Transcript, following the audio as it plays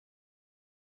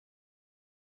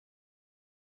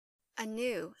a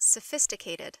new,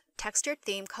 sophisticated, textured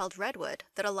theme called Redwood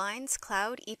that aligns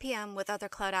Cloud EPM with other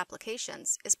cloud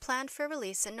applications is planned for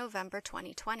release in November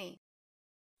 2020.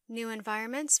 New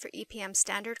environments for EPM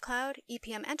Standard Cloud,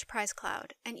 EPM Enterprise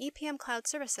Cloud, and EPM Cloud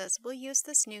Services will use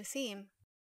this new theme.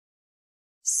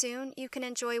 Soon, you can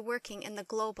enjoy working in the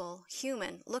global,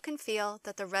 human look and feel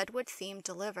that the Redwood theme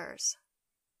delivers.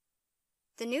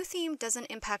 The new theme doesn't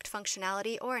impact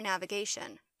functionality or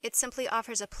navigation. It simply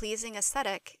offers a pleasing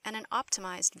aesthetic and an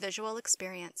optimized visual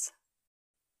experience.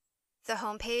 The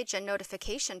homepage and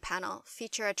notification panel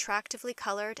feature attractively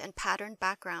colored and patterned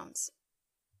backgrounds.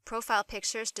 Profile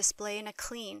pictures display in a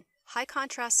clean,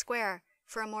 high-contrast square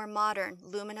for a more modern,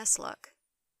 luminous look.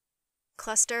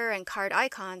 Cluster and card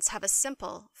icons have a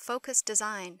simple, focused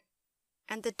design,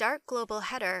 and the dark global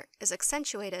header is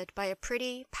accentuated by a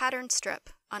pretty, patterned strip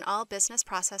on all business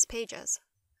process pages.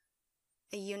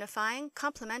 A unifying,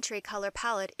 complementary color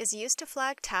palette is used to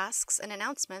flag tasks and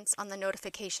announcements on the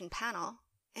notification panel,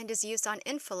 and is used on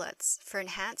infolets for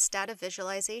enhanced data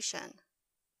visualization.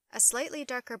 A slightly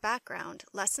darker background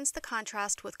lessens the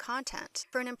contrast with content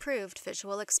for an improved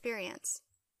visual experience.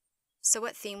 So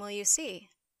what theme will you see?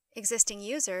 Existing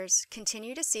users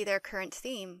continue to see their current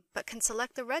theme, but can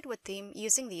select the Redwood theme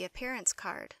using the Appearance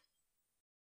card.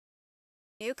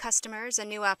 New customers and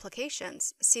new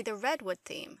applications see the Redwood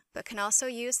theme, but can also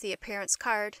use the Appearance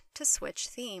card to switch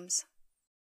themes.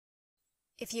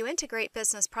 If you integrate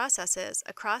business processes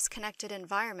across connected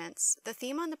environments, the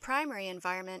theme on the primary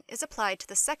environment is applied to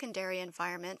the secondary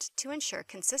environment to ensure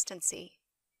consistency.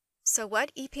 So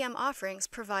what EPM offerings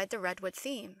provide the Redwood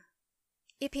theme?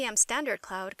 EPM Standard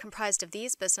Cloud, comprised of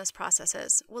these business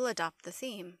processes, will adopt the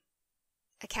theme.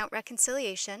 Account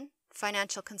reconciliation,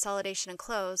 financial consolidation and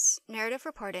close, narrative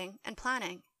reporting, and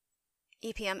planning.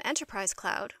 EPM Enterprise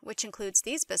Cloud, which includes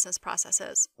these business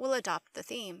processes, will adopt the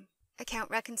theme. Account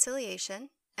reconciliation,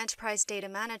 enterprise data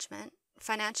management,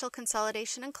 financial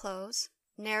consolidation and close,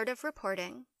 narrative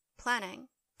reporting, planning,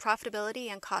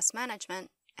 profitability and cost management,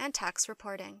 and tax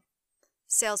reporting.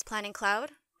 Sales Planning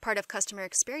Cloud, part of Customer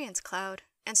Experience Cloud,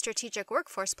 and Strategic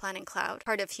Workforce Planning Cloud,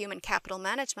 part of Human Capital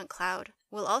Management Cloud,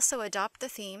 will also adopt the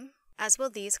theme, as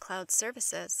will these cloud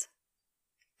services.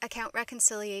 Account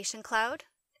Reconciliation Cloud,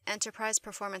 Enterprise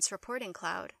Performance Reporting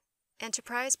Cloud,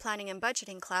 Enterprise Planning and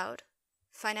Budgeting Cloud,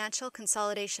 Financial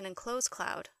Consolidation and Close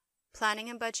Cloud,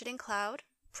 Planning and Budgeting Cloud,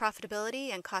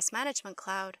 Profitability and Cost Management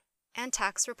Cloud, and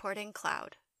Tax Reporting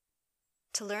Cloud.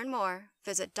 To learn more,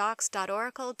 visit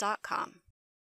docs.oracle.com.